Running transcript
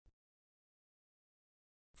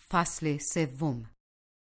فصل سوم.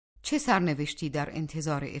 چه سرنوشتی در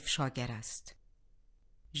انتظار افشاگر است؟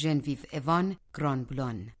 ژنویو اوان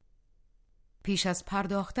گرانبولان. پیش از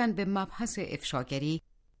پرداختن به مبحث افشاگری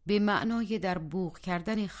به معنای در بوق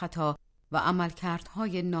کردن خطا و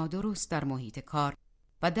عملکردهای نادرست در محیط کار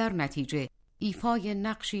و در نتیجه ایفای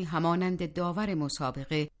نقشی همانند داور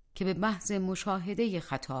مسابقه که به محض مشاهده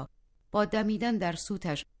خطا با دمیدن در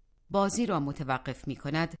سوتش بازی را متوقف می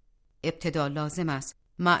کند، ابتدا لازم است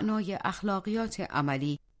معنای اخلاقیات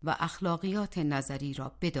عملی و اخلاقیات نظری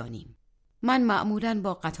را بدانیم. من معمولاً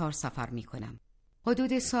با قطار سفر می کنم.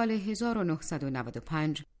 حدود سال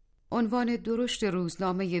 1995 عنوان درشت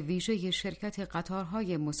روزنامه ویژه شرکت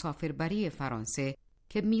قطارهای مسافربری فرانسه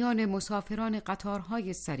که میان مسافران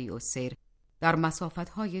قطارهای سریع السیر در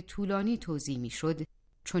مسافتهای طولانی توزیع می شد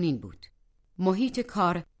چنین بود: محیط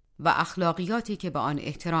کار و اخلاقیاتی که به آن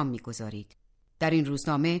احترام می گذارید. در این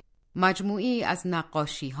روزنامه مجموعی از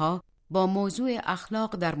نقاشی‌ها با موضوع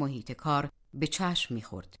اخلاق در محیط کار به چشم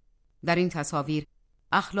می‌خورد. در این تصاویر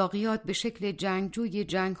اخلاقیات به شکل جنگجوی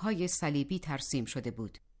جنگ‌های صلیبی ترسیم شده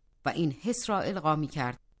بود و این حس را القا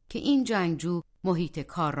می‌کرد که این جنگجو محیط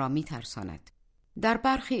کار را می‌ترساند. در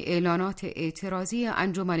برخی اعلانات اعتراضی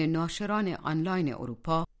انجمن ناشران آنلاین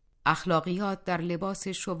اروپا، اخلاقیات در لباس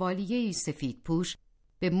شوالیه‌ای سفید پوش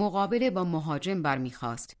به مقابله با مهاجم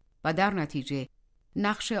برمیخواست و در نتیجه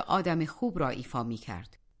نقش آدم خوب را ایفا می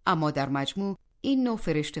کرد. اما در مجموع این نوع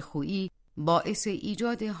فرشته خویی باعث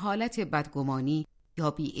ایجاد حالت بدگمانی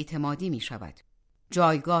یا بی‌اعتمادی می شود.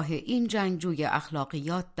 جایگاه این جنگجوی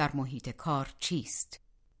اخلاقیات در محیط کار چیست؟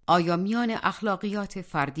 آیا میان اخلاقیات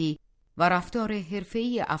فردی و رفتار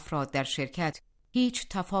حرفه‌ای افراد در شرکت هیچ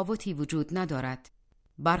تفاوتی وجود ندارد؟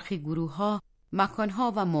 برخی گروه‌ها،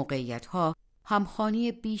 مکان‌ها و موقعیت‌ها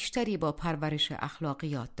همخوانی بیشتری با پرورش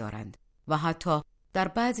اخلاقیات دارند و حتی در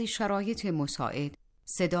بعضی شرایط مساعد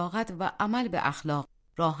صداقت و عمل به اخلاق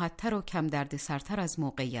راحت‌تر و کم دردسرتر از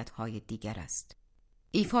موقعیت‌های دیگر است.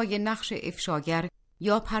 ایفای نقش افشاگر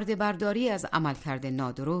یا پرده‌برداری از عملکرد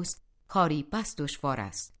نادرست کاری بس دشوار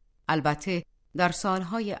است. البته در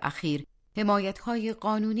سالهای اخیر حمایت‌های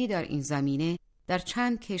قانونی در این زمینه در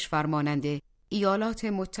چند کشور مانند ایالات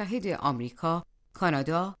متحده آمریکا،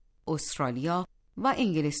 کانادا، استرالیا و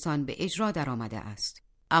انگلستان به اجرا درآمده است.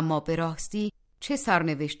 اما به راستی چه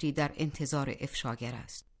سرنوشتی در انتظار افشاگر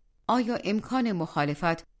است؟ آیا امکان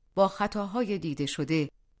مخالفت با خطاهای دیده شده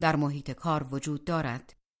در محیط کار وجود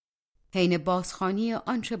دارد؟ حین بازخوانی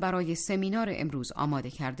آنچه برای سمینار امروز آماده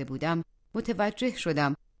کرده بودم، متوجه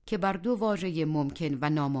شدم که بر دو واژه ممکن و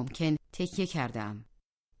ناممکن تکیه کردم.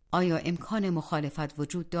 آیا امکان مخالفت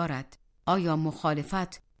وجود دارد؟ آیا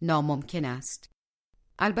مخالفت ناممکن است؟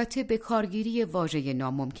 البته به کارگیری واژه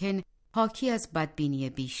ناممکن حاکی از بدبینی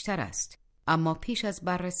بیشتر است، اما پیش از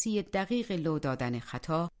بررسی دقیق لو دادن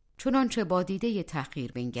خطا، چنانچه با دیده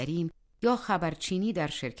تحقیر بنگریم یا خبرچینی در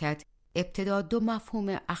شرکت، ابتدا دو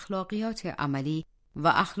مفهوم اخلاقیات عملی و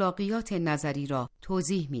اخلاقیات نظری را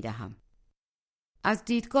توضیح می دهم. از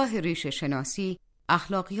دیدگاه ریشه شناسی،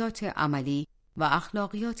 اخلاقیات عملی و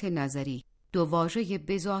اخلاقیات نظری دو واژه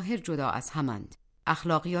بظاهر جدا از همند.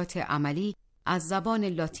 اخلاقیات عملی از زبان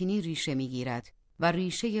لاتینی ریشه می‌گیرد و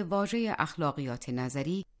ریشه واژه اخلاقیات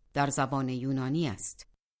نظری در زبان یونانی است.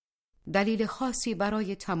 دلیل خاصی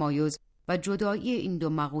برای تمایز و جدایی این دو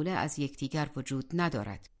مقوله از یکدیگر وجود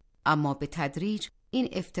ندارد، اما به تدریج این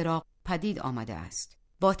افتراق پدید آمده است.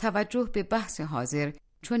 با توجه به بحث حاضر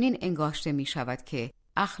چنین انگاشته می شود که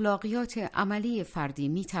اخلاقیات عملی فردی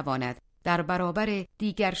می تواند در برابر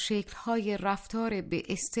دیگر شکل‌های رفتار به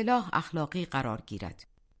اصطلاح اخلاقی قرار گیرد.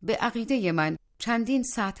 به عقیده من چندین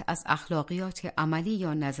سطح از اخلاقیات عملی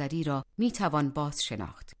یا نظری را می توان باز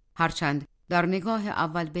شناخت، هرچند در نگاه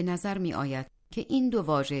اول به نظر می آید که این دو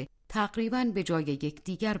واژه تقریباً به جای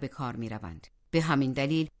یکدیگر به کار می روند. به همین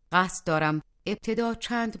دلیل قصد دارم ابتدا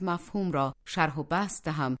چند مفهوم را شرح و بسط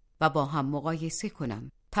دهم و با هم مقایسه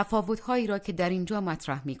کنم. تفاوت‌هایی را که در اینجا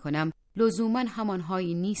مطرح می کنم لزوماً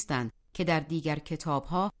همانهایی نیستند که در دیگر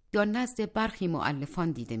کتاب‌ها یا نزد برخی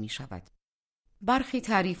مؤلفان دیده می شود. برخی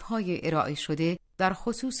تعریف‌های ارائه شده در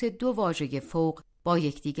خصوص دو واژه فوق با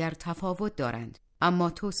یکدیگر تفاوت دارند، اما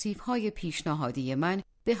توصیف‌های پیشنهادی من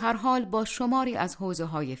به هر حال با شماری از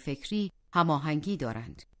حوزه‌های فکری هماهنگی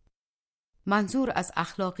دارند. منظور از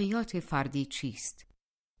اخلاقیات فردی چیست؟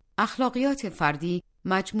 اخلاقیات فردی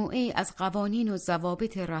مجموعه از قوانین و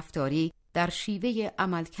ضوابط رفتاری در شیوه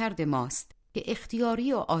عملکرد ماست که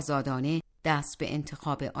اختیاری و آزادانه دست به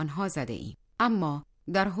انتخاب آنها زده ایم. اما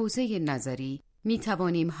در حوزه نظری می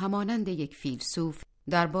توانیم همانند یک فیلسوف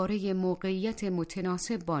درباره موقعیت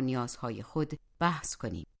متناسب با نیازهای خود بحث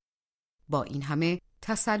کنیم. با این همه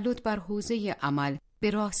تسلط بر حوزه عمل به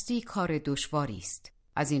راستی کار دشواری است.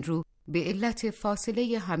 از این رو به علت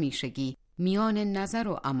فاصله همیشگی میان نظر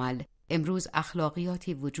و عمل امروز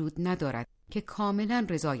اخلاقیاتی وجود ندارد که کاملا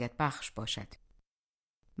رضایت بخش باشد.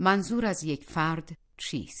 منظور از یک فرد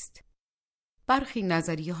چیست؟ برخی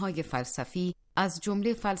نظریه‌های فلسفی از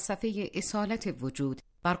جمله فلسفه اصالت وجود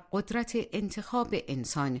بر قدرت انتخاب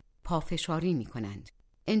انسان پافشاری می‌کنند.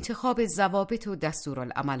 انتخاب ضوابط و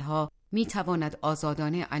دستورالعمل‌ها می‌تواند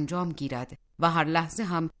آزادانه انجام گیرد و هر لحظه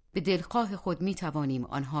هم به دلخواه خود می‌توانیم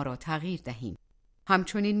آنها را تغییر دهیم.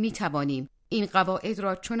 همچنین می‌توانیم این قواعد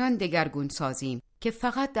را چنان دگرگون سازیم که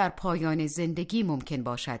فقط در پایان زندگی ممکن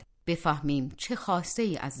باشد بفهمیم چه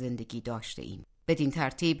خواسته‌ای از زندگی داشته ایم. بدین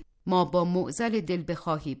ترتیب ما با معضل دل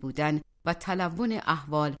بخواهی بودن و تلون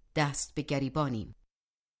احوال دست به گریبانیم.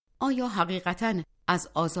 آیا حقیقتاً از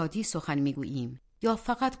آزادی سخن می‌گوییم یا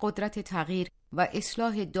فقط قدرت تغییر و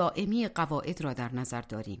اصلاح دائمی قواعد را در نظر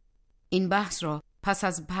داریم؟ این بحث را پس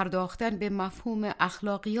از پرداختن به مفهوم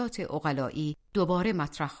اخلاقیات عقلایی دوباره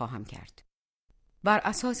مطرح خواهم کرد. بر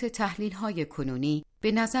اساس تحلیل‌های کنونی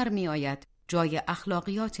به نظر می‌آید جای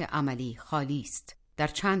اخلاقیات عملی خالی است. در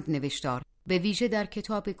چند نوشتار به ویژه در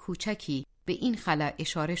کتاب کوچکی به این خلأ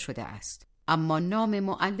اشاره شده است، اما نام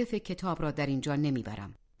مؤلف کتاب را در اینجا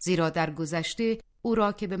نمیبرم، زیرا در گذشته او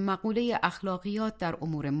را که به مقوله اخلاقیات در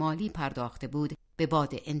امور مالی پرداخته بود به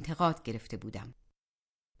باد انتقاد گرفته بودم.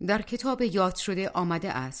 در کتاب یاد شده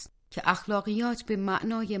آمده است که اخلاقیات به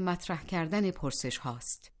معنای مطرح کردن پرسش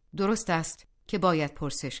هاست. درست است که باید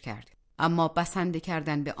پرسش کرد، اما بسنده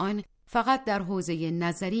کردن به آن فقط در حوزه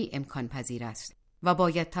نظری امکان پذیر است و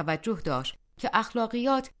باید توجه داشت که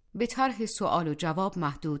اخلاقیات به طرح سوال و جواب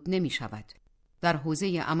محدود نمی شود. در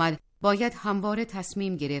حوزه عمل باید همواره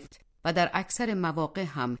تصمیم گرفت و در اکثر مواقع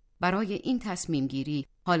هم برای این تصمیم گیری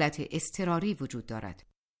حالت اضطراری وجود دارد.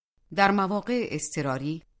 در مواقع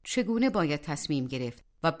اضطراری چگونه باید تصمیم گرفت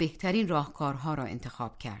و بهترین راهکارها را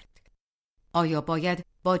انتخاب کرد؟ آیا باید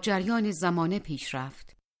با جریان زمانه پیش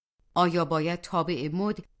رفت؟ آیا باید تابع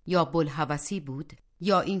مد یا بوالهوسی بود؟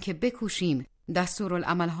 یا اینکه بکوشیم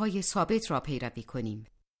دستورالعمل‌های ثابت را پیروی کنیم؟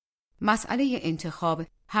 مسئله انتخاب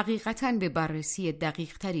حقیقتاً به بررسی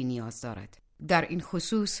دقیق‌تری نیاز دارد. در این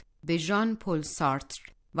خصوص به ژان پل سارتر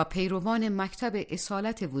و پیروان مکتب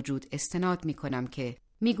اصالت وجود استناد می‌کنم که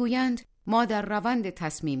می‌گویند ما در روند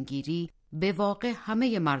تصمیم گیری به واقع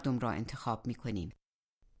همه مردم را انتخاب می‌کنیم.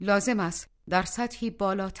 لازم است در سطحی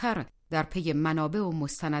بالاتر در پی منابع و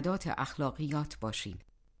مستندات اخلاقیات باشیم.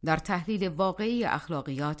 در تحلیل واقعی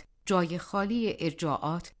اخلاقیات جای خالی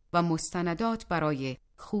ارجاعات و مستندات برای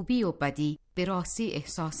خوبی و بدی به راستی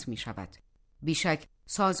احساس می شود. بیشک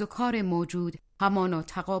سازوکار موجود همانا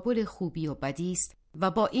تقابل خوبی و بدی است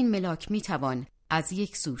و با این ملاک می توان از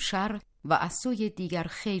یک سو شر و از سوی دیگر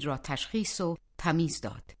خیر را تشخیص و تمیز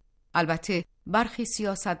داد. البته برخی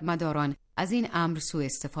سیاستمداران از این امر سوء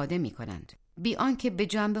استفاده می کنند. بی آنکه به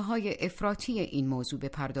جنبه‌های افراطی این موضوع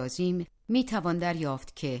بپردازیم می توان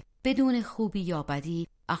دریافت که بدون خوبی یا بدی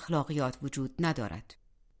اخلاقیات وجود ندارد.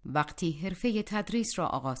 وقتی حرفه تدریس را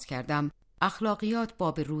آغاز کردم اخلاقیات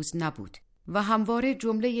باب روز نبود و همواره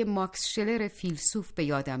جمله ماکس شلر فیلسوف به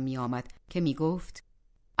یادم می آمد که می گفت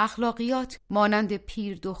اخلاقیات مانند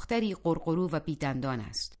پیر دختری قرقرو و بیدندان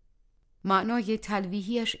است. معنای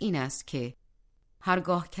تلویحیش این است که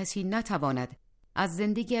هرگاه کسی نتواند از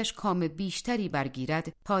زندگیش کام بیشتری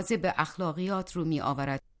برگیرد تازه به اخلاقیات رو می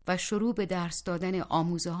آورد و شروع به درس دادن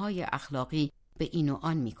آموزه‌های اخلاقی به این و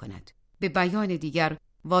آن می کند. به بیان دیگر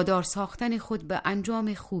وادار ساختن خود به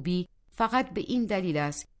انجام خوبی فقط به این دلیل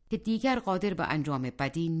است که دیگر قادر به انجام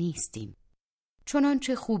بدی نیستیم.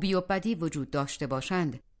 چنانچه خوبی و بدی وجود داشته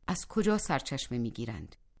باشند از کجا سرچشمه می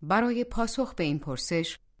گیرند؟ برای پاسخ به این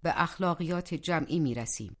پرسش به اخلاقیات جمعی می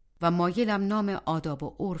رسیم و مایلم نام آداب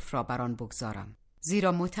و عرف را بر آن بگذارم،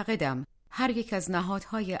 زیرا معتقدم هر یک از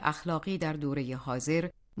نهادهای اخلاقی در دوره حاضر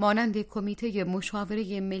مانند کمیته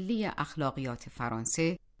مشاوره ملی اخلاقیات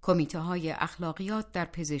فرانسه، کمیته‌های اخلاقیات در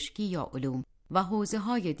پزشکی یا علوم و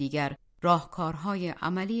حوزه‌های دیگر راهکارهای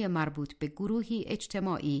عملی مربوط به گروهی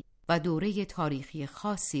اجتماعی و دوره تاریخی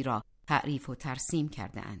خاصی را تعریف و ترسیم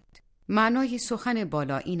کرده‌اند. معنای سخن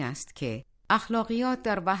بالا این است که اخلاقیات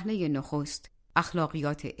در وهله نخست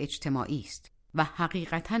اخلاقیات اجتماعی است و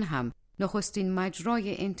حقیقتاً هم نخستین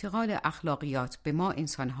مجرای انتقال اخلاقیات به ما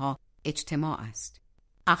انسانها اجتماع است.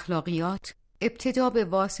 اخلاقیات ابتدا به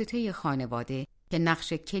واسطه خانواده که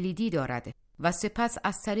نقش کلیدی دارد و سپس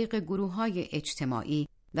از طریق گروه‌های اجتماعی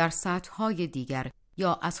در سطح‌های دیگر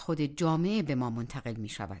یا از خود جامعه به ما منتقل می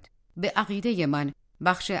شود. به عقیده من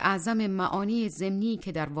بخش اعظم معانی ضمنی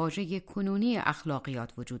که در واژه کنونی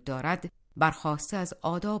اخلاقیات وجود دارد برخواسته از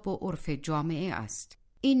آداب و عرف جامعه است.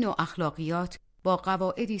 این نوع اخلاقیات با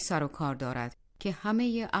قواعدی سر و کار دارد که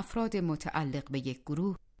همه افراد متعلق به یک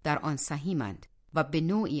گروه در آن سهیمند و به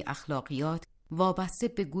نوعی اخلاقیات وابسته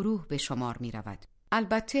به گروه به شمار می رود.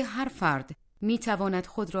 البته هر فرد می تواند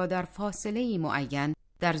خود را در فاصله‌ای معین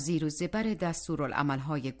در زیر و زبر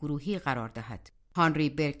دستورالعمل‌های گروهی قرار دهد. هانری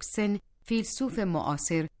برگسن، فیلسوف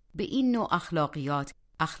معاصر، به این نوع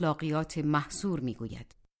اخلاقیات محصور می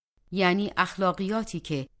گوید. یعنی اخلاقیاتی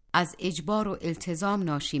که از اجبار و التزام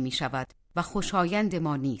ناشی می شود و خوشایند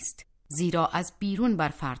ما نیست، زیرا از بیرون بر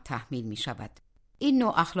فرد تحمیل می شود. این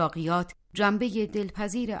نوع اخلاقیات جنبه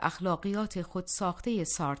دلپذیر اخلاقیات خودساخته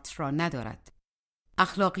سارتر را ندارد.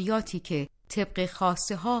 اخلاقیاتی که طبق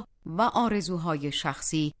خواسته ها و آرزوهای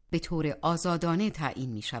شخصی به طور آزادانه تعیین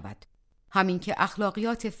می شود. همین که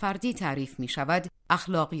اخلاقیات فردی تعریف می شود،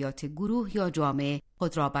 اخلاقیات گروه یا جامعه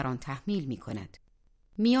خود را بر آن تحمیل می کند.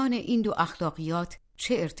 میان این دو اخلاقیات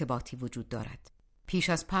چه ارتباطی وجود دارد؟ پیش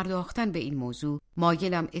از پرداختن به این موضوع،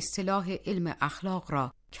 مایلم اصطلاح علم اخلاق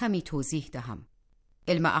را کمی توضیح دهم.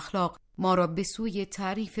 علم اخلاق ما را به سوی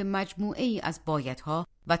تعریف مجموعه‌ای از بایدها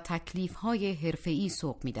و تکلیف‌های حرفه‌ای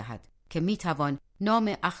سوق می‌دهد که می‌توان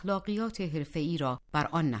نام اخلاقیات حرفه‌ای را بر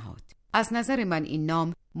آن نهاد. از نظر من این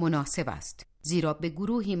نام مناسب است، زیرا به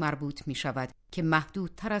گروهی مربوط می‌شود که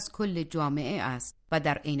محدودتر از کل جامعه است و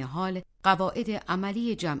در عین حال قواعد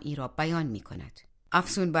عملی جمعی را بیان می‌کند.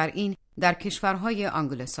 افزون بر این، در کشورهای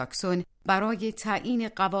آنگلوساکسون برای تعیین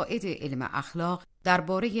قواعد علم اخلاق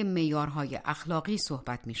درباره معیارهای اخلاقی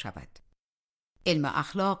صحبت می شود. علم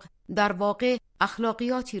اخلاق در واقع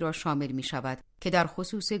اخلاقیاتی را شامل می شود که در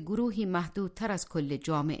خصوص گروهی محدودتر از کل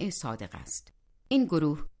جامعه صادق است. این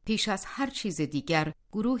گروه پیش از هر چیز دیگر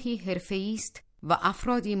گروهی حرفه‌ای است و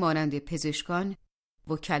افرادی مانند پزشکان،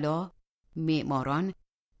 وکلا، معماران،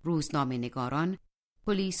 روزنامه‌نگاران،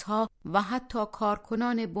 پلیس‌ها و حتی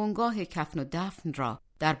کارکنان بنگاه کفن و دفن را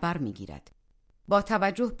در بر می‌گیرد. با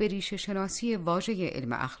توجه به ریشه شناسی واژه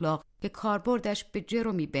علم اخلاق که کاربردش به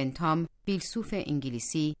جرومی بنتام، فیلسوف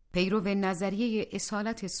انگلیسی، پیرو نظریه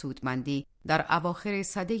اصالت سودمندی در اواخر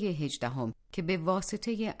سده 18 که به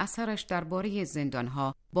واسطه اثرش درباره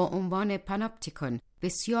زندانها با عنوان پاناپتیکون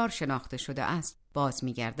بسیار شناخته شده است، باز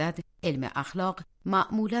می‌گردد، علم اخلاق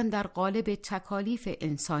معمولاً در قالب تکالیف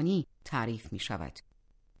انسانی تعریف می‌شود.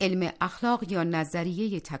 علم اخلاق یا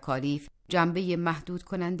نظریه تکالیف جنبه محدود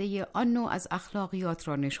کننده آن نوع از اخلاقیات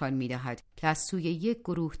را نشان می‌دهد که از سوی یک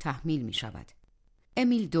گروه تحمیل می‌شود.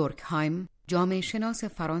 امیل دورکهایم، جامعه شناس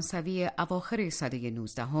فرانسوی اواخر سده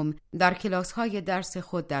 19 در کلاس‌های درس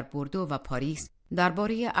خود در بوردو و پاریس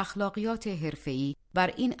درباره اخلاقیات حرفه‌ای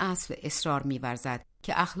بر این اصل اصرار می‌ورزد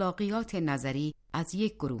که اخلاقیات نظری از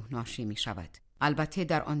یک گروه ناشی می‌شود. البته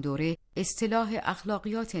در آن دوره اصطلاح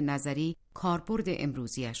اخلاقیات نظری کاربرد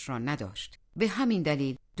امروزیش را نداشت. به همین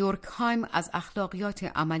دلیل دورکهایم از اخلاقیات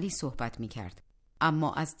عملی صحبت می‌کرد،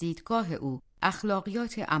 اما از دیدگاه او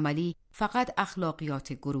اخلاقیات عملی فقط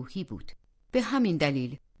اخلاقیات گروهی بود. به همین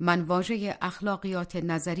دلیل من واژه اخلاقیات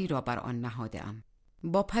نظری را بر آن نهاده‌ام.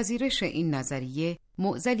 با پذیرش این نظریه،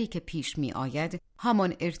 معضلی که پیش می‌آید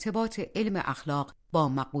همان ارتباط علم اخلاق با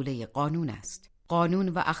مقوله قانون است. قانون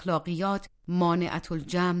و اخلاقیات مانعة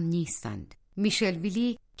الجمع نیستند.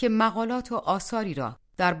 میشل که مقالات و آثاری را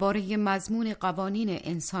درباره مضمون قوانین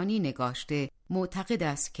انسانی نگاشته، معتقد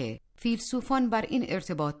است که فیلسوفان بر این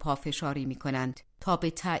ارتباط پافشاری می‌کنند تا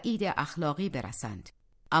به تایید اخلاقی برسند،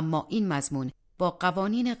 اما این مضمون با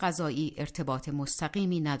قوانین قضایی ارتباط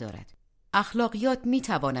مستقیمی ندارد. اخلاقیات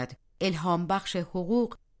می‌تواند الهام بخش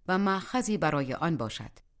حقوق و مأخذی برای آن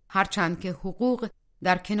باشد، هرچند که حقوق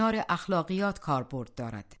در کنار اخلاقیات کاربرد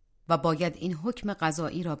دارد و باید این حکم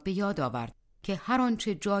قضایی را به یاد آورد که هر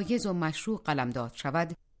آنچه جایز و مشروع قلمداد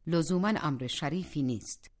شود لزوماً امر شریفی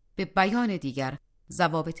نیست. به بیان دیگر،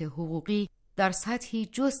 ضوابط حقوقی در سطحی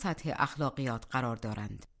جز سطح اخلاقیات قرار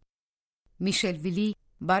دارند. میشل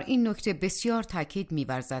بر این نکته بسیار تاکید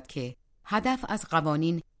می‌ورزد که هدف از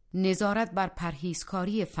قوانین نظارت بر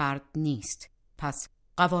پرهیزکاری فرد نیست. پس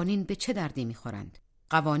قوانین به چه دردی می‌خورند؟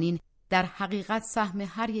 قوانین در حقیقت سهم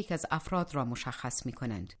هر یک از افراد را مشخص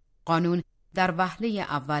می‌کنند. قانون در وهله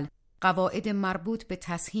اول قواعد مربوط به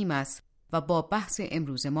تسهیم است و با بحث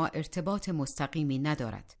امروز ما ارتباط مستقیمی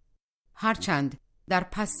ندارد. هرچند در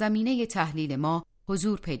پس زمینه تحلیل ما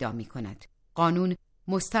حضور پیدا می‌کند. قانون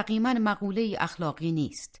مستقیما مقوله اخلاقی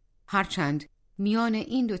نیست، هرچند میان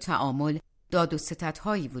این دو تعامل داد و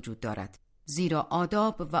ستدهایی وجود دارد، زیرا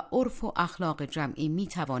آداب و عرف و اخلاق جمعی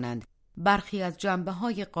می‌توانند برخی از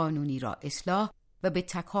جنبه‌های قانونی را اصلاح و به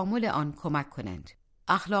تکامل آن کمک کنند.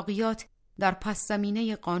 اخلاقیات در پس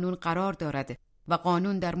زمینه قانون قرار دارد و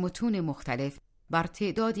قانون در متون مختلف بر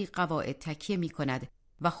تعدادی قواعد تکیه می‌کند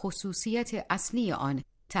و خصوصیت اصلی آن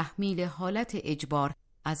تحمیل حالت اجبار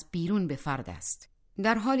از بیرون به فرد است،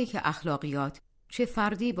 در حالی که اخلاقیات چه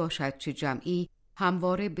فردی باشد چه جمعی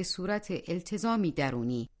همواره به صورت التزامی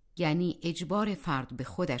درونی، یعنی اجبار فرد به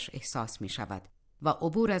خودش احساس می شود و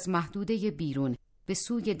عبور از محدوده بیرون به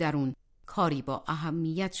سوی درون کاری با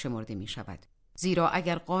اهمیت شمرده می شود. زیرا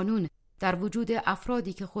اگر قانون در وجود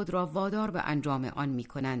افرادی که خود را وادار به انجام آن می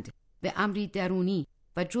کنند به امری درونی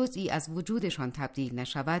و جزئی از وجودشان تبدیل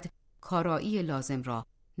نشود، کارایی لازم را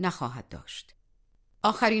نخواهد داشت.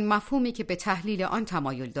 آخرین مفهومی که به تحلیل آن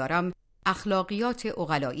تمایل دارم اخلاقیات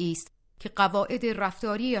عقلایی است که قواعد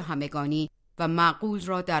رفتاری همگانی و معقول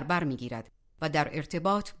را در بر می‌گیرد و در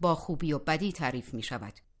ارتباط با خوبی و بدی تعریف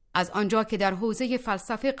می‌شود. از آنجا که در حوزه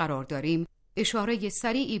فلسفه قرار داریم، اشاره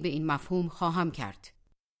سریعی به این مفهوم خواهم کرد.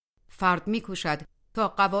 فرد می‌کوشد تا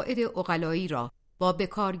قواعد عقلایی را با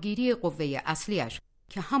بکارگیری قوه اصلیش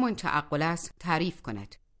که همان تعقل است تعریف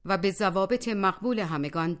کند و به ضوابط مقبول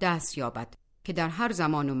همگان دست یابد که در هر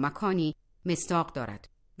زمان و مکانی مصداق دارد.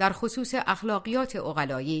 در خصوص اخلاقیات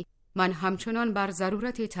عقلایی من همچنان بر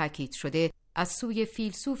ضرورت تأکید شده از سوی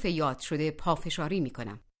فیلسوف یاد شده پافشاری می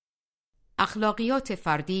کنم. اخلاقیات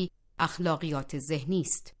فردی اخلاقیات ذهنی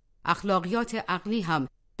است. اخلاقیات عقلی هم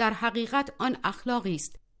در حقیقت آن اخلاقی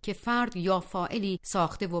است که فرد یا فاعلی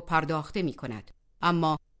ساخته و پرداخته می کند.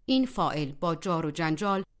 اما این فاعل با جار و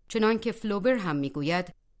جنجال، چنان که فلوبر هم می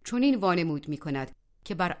گوید، چنین وانمود می کند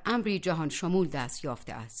که بر امری جهان شمول دست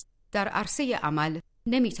یافته است. در عرصه عمل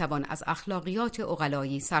نمیتوان از اخلاقیات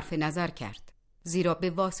عقلایی صرف نظر کرد، زیرا به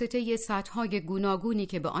واسطه سطح‌های گوناگونی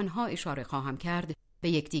که به آنها اشاره خواهم کرد به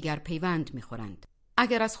یکدیگر پیوند می‌خورند.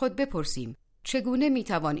 اگر از خود بپرسیم چگونه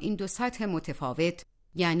میتوان این دو سطح متفاوت،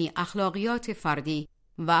 یعنی اخلاقیات فردی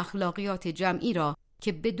و اخلاقیات جمعی را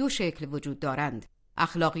که به دو شکل وجود دارند،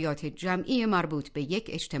 اخلاقیات جمعی مربوط به یک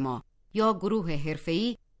اجتماع یا گروه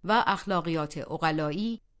حرفه‌ای و اخلاقیات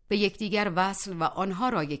عقلایی به یکدیگر وصل و آنها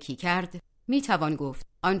را یکی کرد، میتوان گفت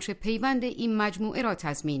آنچه پیوند این مجموعه را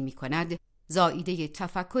تضمین می‌کند زائیده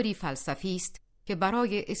تفکری فلسفی است که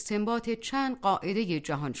برای استنباط چند قاعده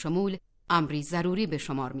جهان شمول امری ضروری به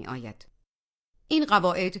شمار می‌آید. این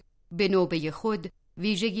قواعد به نوبه خود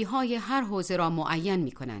ویژگی‌های هر حوزه را معین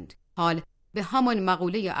می‌کنند. حال به همان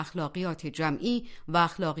مقوله اخلاقیات جمعی و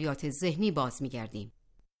اخلاقیات ذهنی باز می‌گردیم.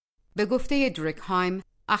 به گفته درکهایم،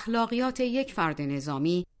 اخلاقیات یک فرد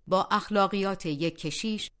نظامی با اخلاقیات یک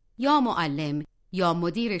کشیش یا معلم یا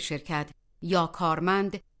مدیر شرکت یا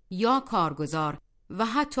کارمند یا کارگزار و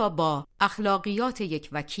حتی با اخلاقیات یک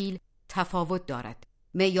وکیل تفاوت دارد.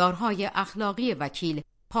 معیارهای اخلاقی وکیل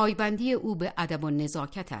پایبندی او به ادب و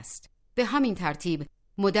نزاکت است. به همین ترتیب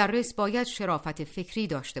مدرس باید شرافت فکری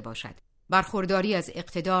داشته باشد. برخورداری از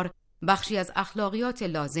اقتدار بخشی از اخلاقیات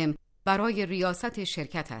لازم برای ریاست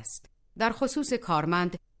شرکت است. در خصوص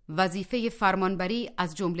کارمند، وظیفه فرمانبری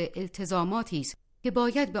از جمله التزاماتی است که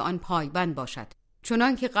باید به آن پایبند باشد،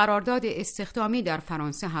 چنان که قرارداد استخدامی در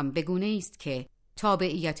فرانسه هم به گونه‌ای است که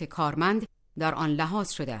تابعیت کارمند در آن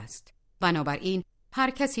لحاظ شده است. بنابراین هر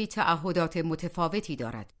کسی تعهدات متفاوتی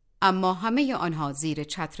دارد، اما همه آنها زیر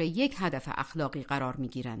چتر یک هدف اخلاقی قرار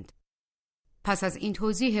می‌گیرند. پس از این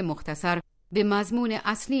توضیح مختصر به مضمون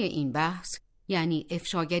اصلی این بحث، یعنی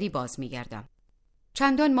افشاگری باز می‌گردم.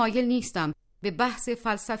 چندان مایل نیستم به بحث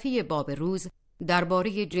فلسفی باب روز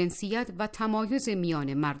درباره جنسیت و تمایز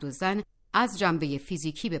میان مرد و زن از جنبه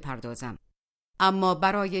فیزیکی بپردازم، اما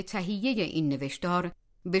برای تهیه این نوشتار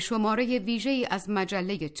به شماره ویژه‌ای از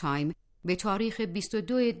مجله تایم به تاریخ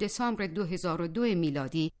 22 دسامبر 2002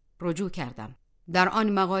 میلادی رجوع کردم. در آن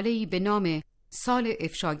مقاله‌ای به نام سال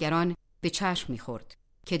افشاگران به چشم می‌خورد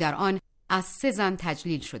که در آن از 3 زن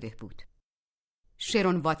تجلیل شده بود: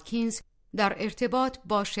 شرون واتکینز در ارتباط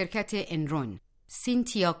با شرکت انرون،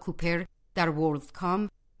 سینتیا کوپر در ورلدکام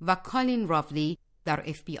و کالین راولی در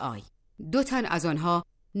FBI. 2 تن از آنها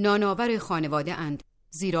نانآور خانواده اند،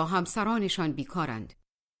 زیرا همسرانشان بیکارند.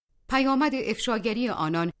 پیامد افشاگری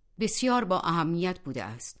آنان بسیار با اهمیت بوده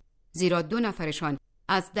است، زیرا 2 نفرشان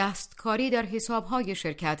از دستکاری در حسابهای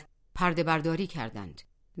شرکت پرده برداری کردند.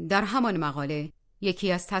 در همان مقاله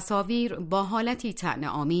یکی از تصاویر با حالتی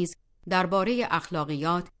طعنه‌آمیز درباره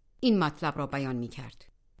اخلاقیات این مطلب را بیان می‌کرد: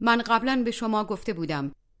 من قبلا به شما گفته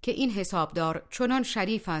بودم که این حسابدار چنان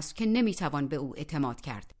شریف است که نمی‌توان به او اعتماد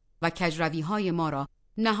کرد و کجروی‌های ما را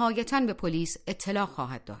نهایتاً به پلیس اطلاع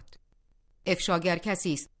خواهد داد. افشاگر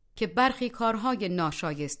کسی است که برخی کارهای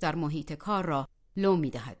ناشایست در محیط کار را لو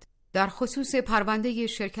می‌دهد. در خصوص پرونده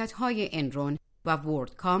شرکت‌های انرون و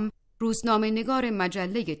وردکام، روزنامه‌نگار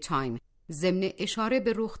مجله تایم ضمن اشاره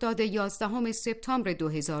به رخداد 11 سپتامبر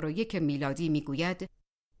 2001 میلادی میگوید: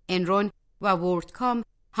 انرون و وردکام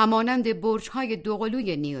همانند برج‌های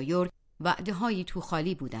دوقلوی نیویورک وعده‌هایی تو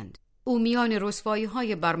خالی بودند. او میان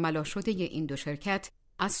رسوایی‌های برملا شده این دو شرکت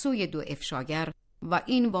از سوی دو افشاگر و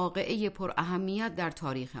این واقعه پر اهمیت در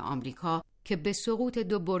تاریخ آمریکا که به سقوط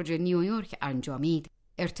دو برج نیویورک انجامید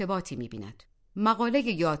ارتباطی می‌بیند. مقاله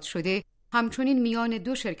یاد شده همچنین میان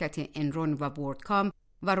دو شرکت انرون و بوردکام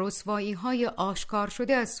و رسوایی‌های آشکار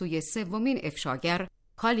شده از سوی سومین افشاگر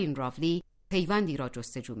کالین راولی پیوندی را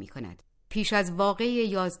جستجو می‌کند. پیش از واقعه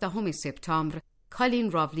 11 سپتامبر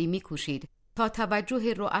کالین راولی می‌کوشید تا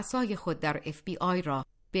توجه رؤسای خود در FBI را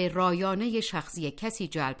به رایانه شخصی کسی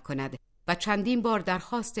جلب کند و چندین بار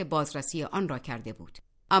درخواست بازرسی آن را کرده بود.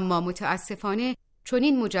 اما متاسفانه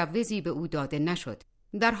چنین مجوزی به او داده نشد،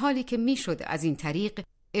 در حالی که میشد از این طریق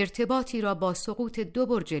ارتباطی را با سقوط دو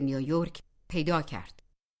برج نیویورک پیدا کرد.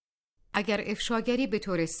 اگر افشاگری به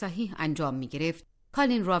طور صحیح انجام می گرفت،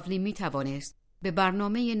 کالین راولی می توانست به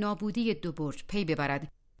برنامه نابودی دو برج پی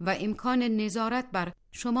ببرد و امکان نظارت بر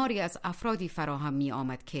شماری از افرادی فراهم می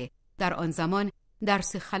آمد که در آن زمان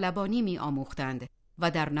درس خلبانی می آموختند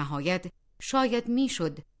و در نهایت شاید می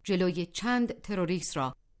شد جلوی چند تروریست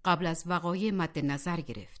را قبل از وقایع مد نظر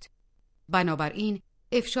گرفت. بنابراین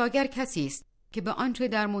افشاگر کسی است که به آنچه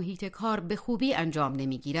در محیط کار به خوبی انجام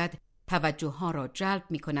نمی گیرد توجه ها را جلب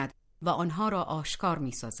می کند و آنها را آشکار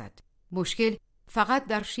می سازد. مشکل فقط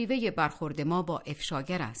در شیوه برخورد ما با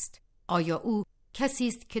افشاگر است. آیا او کسی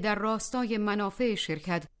است که در راستای منافع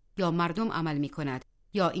شرکت یا مردم عمل می کند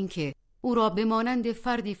یا اینکه او را به مانند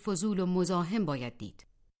فردی فضول و مزاحم باید دید؟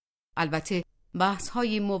 البته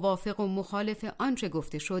بحث‌های موافق و مخالف آنچه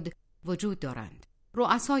گفته شد وجود دارند.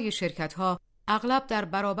 رؤسای شرکت‌ها اغلب در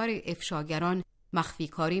برابر افشاگران مخفی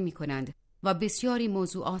کاری می کنند و بسیاری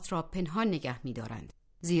موضوعات را پنهان نگه می دارند،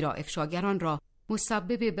 زیرا افشاگران را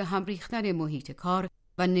مسبب به هم ریختن محیط کار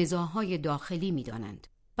و نزاع‌های داخلی می دانند.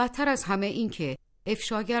 بدتر از همه این که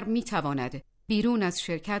افشاگر می تواند بیرون از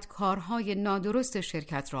شرکت کارهای نادرست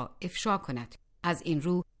شرکت را افشا کند. از این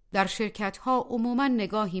رو در شرکت‌ها عموماً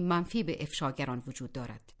نگاهی منفی به افشاگران وجود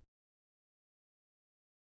دارد.